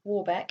other,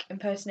 Warbeck,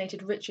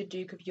 impersonated Richard,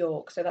 Duke of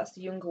York. So that's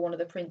the younger one of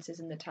the princes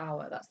in the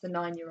tower. That's the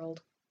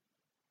 9-year-old.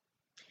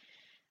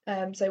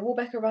 So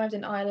Warbeck arrived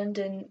in Ireland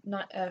in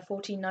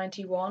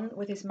 1491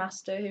 with his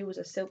master, who was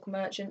a silk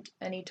merchant,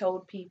 and he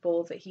told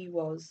people that he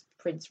was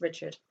Prince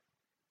Richard,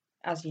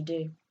 as you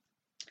do.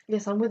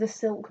 Yes, I'm with a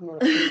silk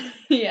merchant.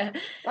 Yeah.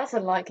 That's a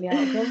likely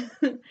outcome.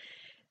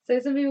 So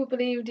some people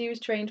believed he was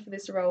trained for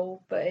this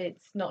role, but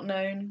it's not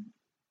known.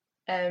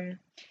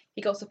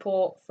 He got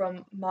support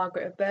from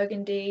Margaret of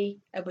Burgundy,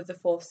 Edward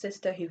IV's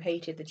sister, who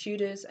hated the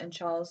Tudors, and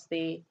Charles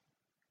VIII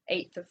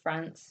of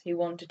France, who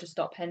wanted to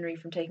stop Henry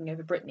from taking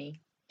over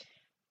Brittany.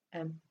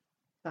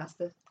 That's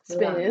the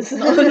Spears.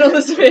 land. Not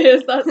the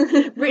Spears.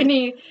 That's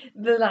Brittany,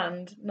 the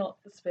land, not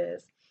the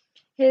Spears.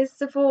 His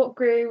support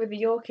grew with the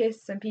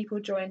Yorkists and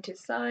people joined his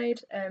side.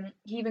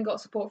 He even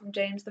got support from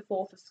James IV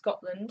of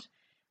Scotland,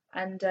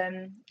 and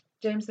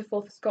James IV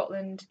of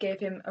Scotland gave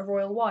him a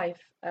royal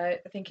wife. I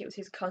think it was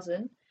his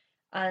cousin,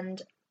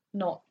 and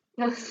not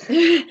as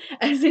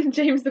in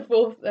James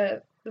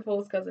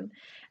IV's cousin.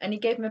 And he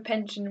gave him a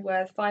pension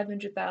worth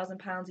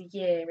 £500,000 a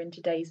year in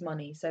today's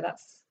money. So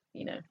that's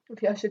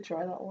Okay, I should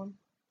try that one.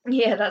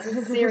 Yeah, that's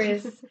a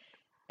serious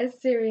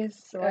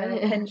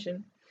Right.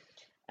 pension.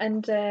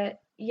 And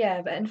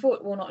yeah, but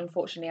not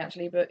unfortunately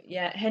actually, but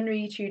yeah,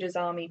 Henry Tudor's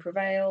army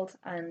prevailed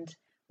and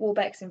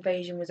Warbeck's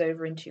invasion was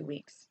over in 2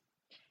 weeks.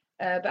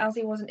 But as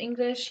he wasn't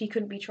English, he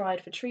couldn't be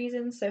tried for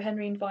treason, so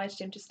Henry invited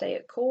him to stay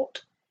at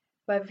court.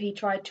 However, he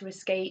tried to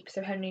escape,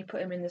 so Henry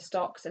put him in the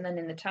stocks and then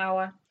in the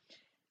tower.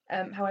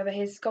 However,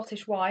 his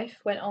Scottish wife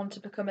went on to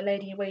become a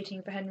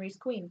lady-in-waiting for Henry's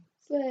queen.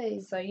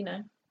 Slay. So,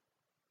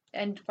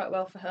 ended quite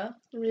well for her.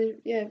 I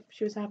mean, yeah, if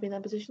she was happy in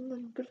that position,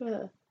 then good for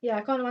her. Yeah,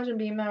 I can't imagine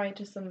being married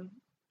to some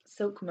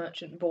silk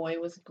merchant boy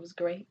was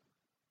great.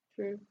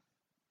 True.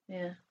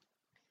 Yeah. Do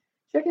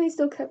you reckon he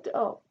still kept it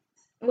up?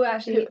 Well,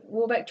 actually,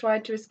 Warbeck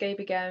tried to escape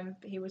again,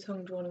 but he was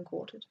hung, drawn, and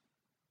quartered.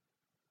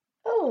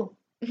 Oh,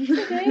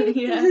 okay.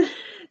 Yeah.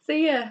 So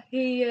yeah,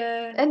 he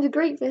ended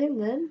great for him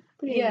then.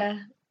 Brilliant. Yeah.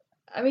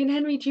 I mean,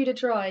 Henry Tudor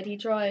tried. He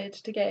tried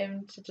to get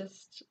him to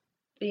just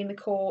be in the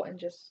court and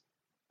just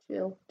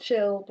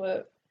chill,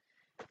 but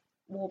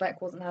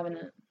Warbeck wasn't having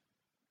it.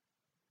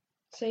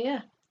 So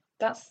yeah,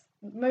 that's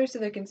most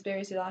of the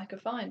conspiracy that I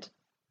could find.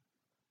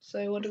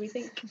 So what do we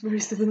think?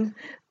 Most of them.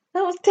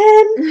 That was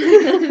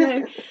 10!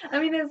 No, I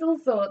mean, there's all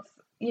sorts.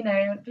 you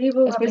know,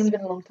 people I have suppose it's been,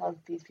 been a long time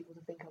for these people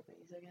to think of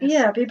these, I guess.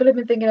 yeah, people have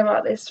been thinking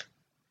about this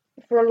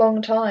for a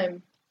long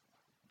time.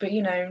 But,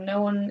 you know,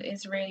 no one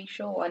is really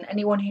sure. And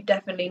anyone who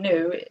definitely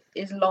knew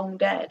is long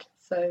dead.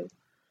 So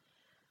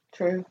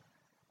True.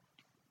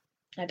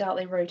 I doubt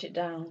they wrote it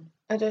down.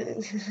 I don't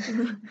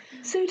think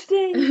so.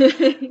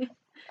 Today,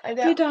 I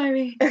Dear doubt.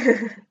 diary,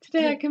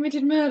 today I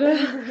committed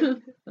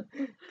murder.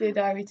 Dear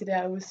diary, today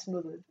I was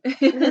smothered.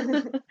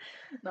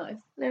 Nice.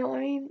 No, I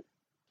mean,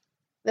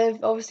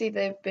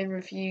 they've been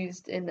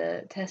refused in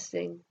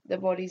testing the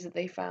bodies that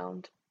they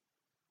found,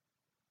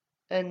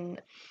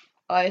 and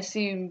I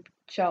assume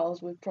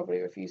Charles would probably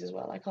refuse as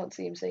well. I can't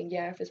see him saying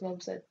yeah if his mum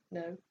said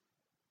no.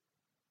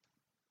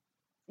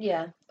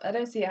 Yeah, I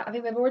don't see it. I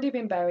think they've already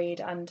been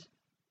buried, and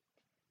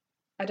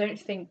I don't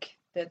think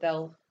that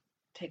they'll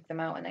take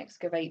them out and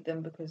excavate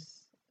them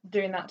because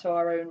doing that to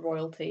our own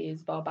royalty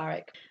is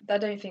barbaric. I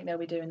don't think they'll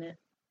be doing it.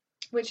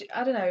 Which,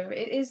 I don't know,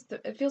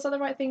 it feels like the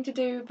right thing to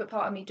do, but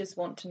part of me just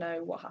want to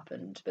know what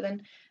happened. But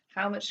then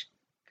I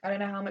don't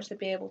know how much they'd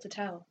be able to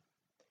tell.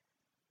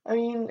 I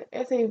mean,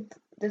 if they've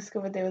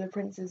discovered they were the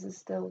princes, it's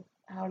still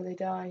how do they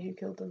die? Who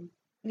killed them?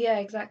 Yeah,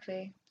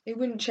 exactly. It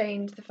wouldn't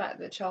change the fact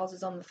that Charles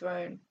is on the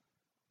throne.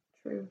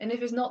 True. And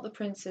if it's not the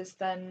princes,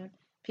 then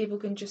people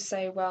can just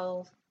say,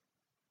 well,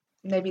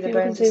 maybe the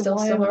People can bones are say, still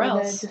why somewhere were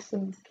there else. just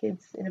some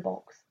kids in a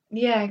box?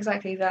 Yeah,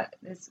 exactly. That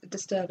is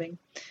disturbing.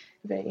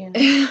 But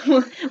yeah.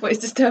 Well, it's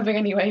disturbing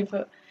anyway,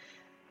 but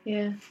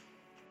yeah.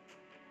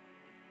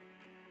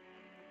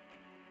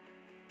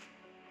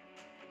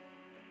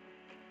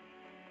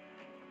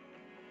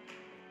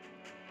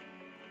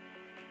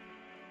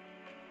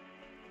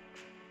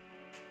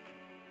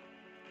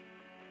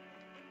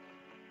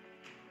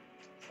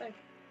 So,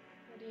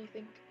 what do you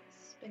think,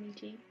 Spinny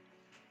Tea?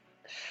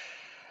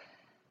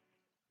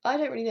 I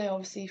don't really know.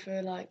 Obviously,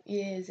 for like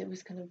years, it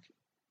was kind of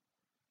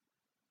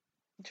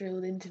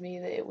drilled into me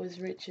that it was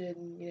Richard,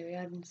 and he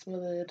had him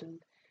smothered,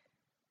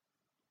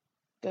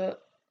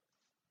 but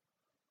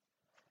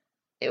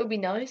it would be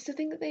nice to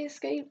think that they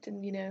escaped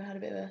and had a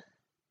bit of a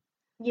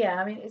Yeah,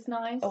 I mean, it's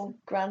nice.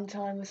 grand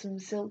time with some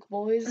silk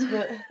boys,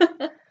 but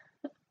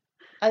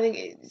I think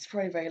it's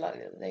probably very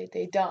likely that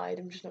they died.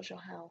 I'm just not sure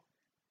how.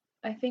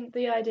 I think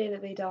the idea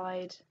that they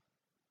died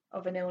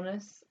of an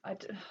illness, I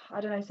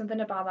don't know,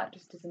 something about that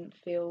just doesn't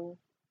feel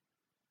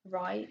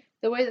right.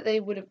 The way that they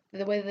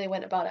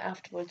went about it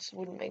afterwards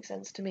wouldn't make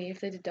sense to me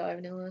if they did die of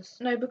an illness.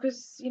 No,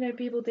 because,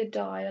 people did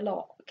die a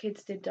lot.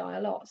 Kids did die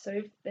a lot. So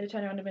if they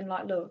turned around and been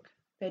like, look,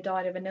 they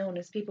died of an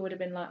illness, people would have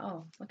been like,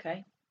 oh,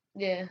 okay.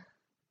 Yeah,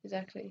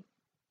 exactly.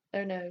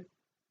 Oh no.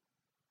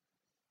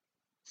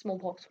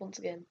 Smallpox once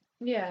again.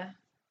 Yeah.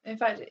 In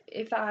fact,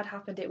 if that had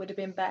happened, it would have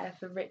been better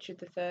for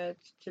Richard III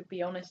to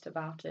be honest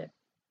about it.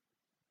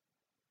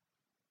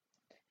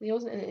 He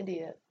wasn't an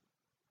idiot.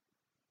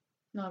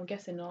 No, I'm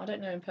guessing not. I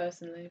don't know him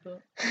personally,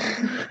 but.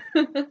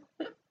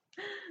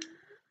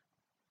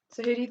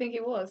 So who do you think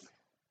it was?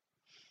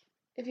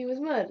 If he was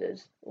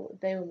murdered, or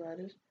they were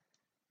murdered,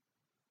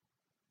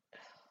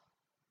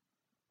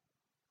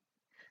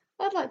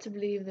 I'd like to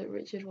believe that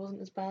Richard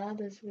wasn't as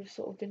bad as we've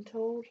sort of been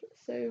told.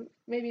 So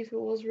maybe if it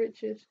was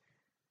Richard,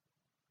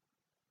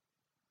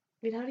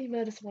 I mean, how do you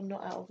murder someone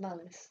not out of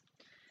malice?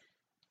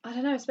 I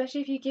don't know,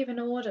 especially if you give an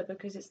order,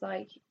 because it's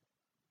like,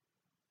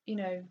 you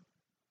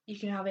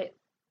can have it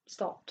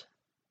stopped.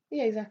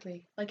 Yeah,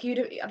 exactly. Like,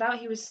 I doubt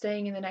he was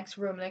staying in the next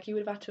room. Like, he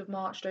would have had to have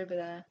marched over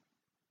there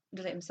and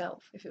done it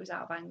himself if it was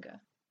out of anger.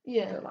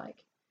 Yeah. But,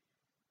 like,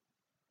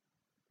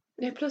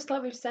 plus,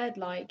 like we've said,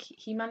 like,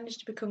 he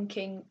managed to become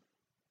king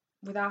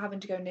without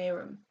having to go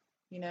near him,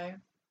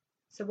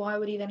 So why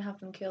would he then have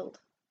them killed?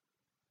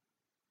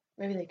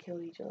 Maybe they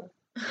killed each other.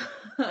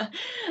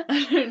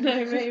 I don't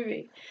know,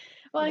 maybe.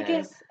 Well, No. I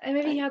guess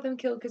maybe he had them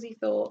killed because he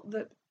thought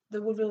that the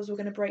Woodvilles were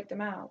going to break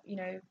them out,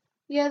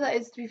 Yeah, that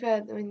is, to be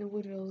fair, I mean, the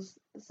Woodvilles,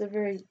 it's a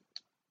very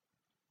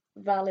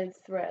valid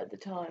threat at the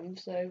time,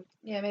 so.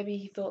 Yeah, maybe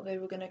he thought they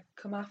were going to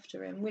come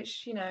after him,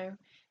 which,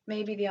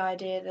 maybe the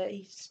idea that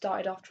he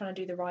started off trying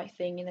to do the right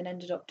thing and then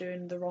ended up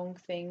doing the wrong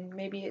thing,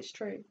 maybe it's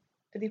true.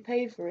 But he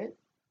paid for it.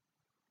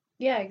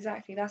 Yeah,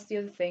 exactly. That's the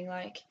other thing.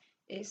 Like,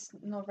 it's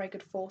not very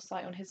good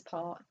foresight on his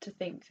part to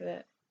think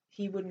that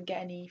he wouldn't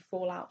get any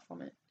fallout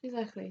from it.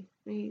 Exactly.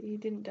 He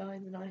didn't die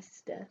the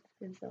nicest death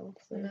himself,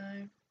 so.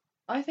 No.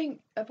 I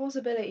think a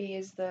possibility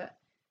is that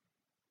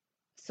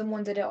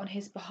someone did it on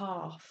his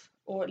behalf,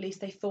 or at least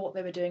they thought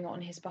they were doing it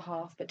on his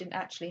behalf, but didn't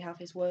actually have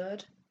his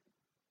word.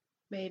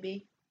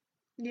 Maybe.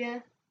 Yeah.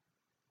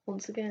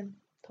 Once again,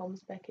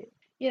 Thomas Becket.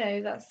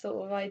 That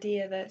sort of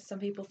idea that some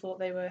people thought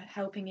they were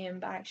helping him,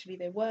 but actually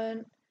they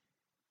weren't.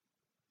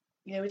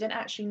 We don't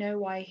actually know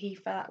why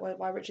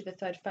why Richard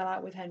III fell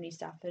out with Henry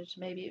Stafford.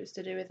 Maybe it was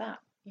to do with that,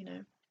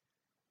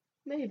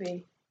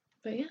 Maybe.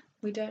 But yeah,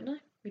 we don't know.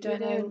 We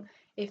don't know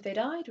if they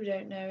died. We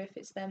don't know if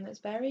it's them that's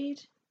buried.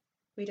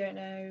 We don't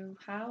know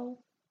how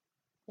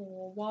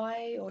or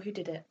why or who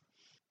did it.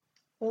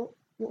 Well,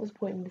 what was the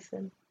point in this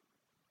then?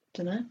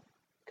 Dunno.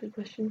 Good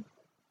question.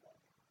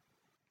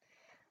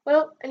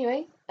 Well,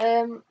 anyway,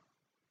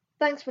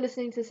 Thanks for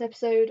listening to this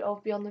episode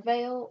of Beyond the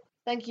Veil.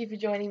 Thank you for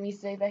joining me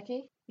today,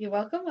 Becky. You're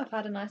welcome. I've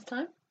had a nice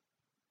time.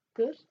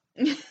 Good.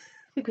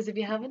 Because if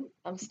you haven't,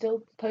 I'm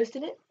still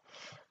posting it.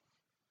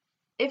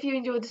 If you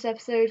enjoyed this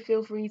episode,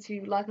 feel free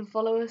to like and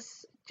follow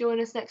us. Join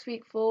us next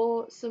week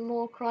for some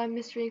more crime,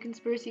 mystery and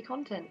conspiracy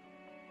content.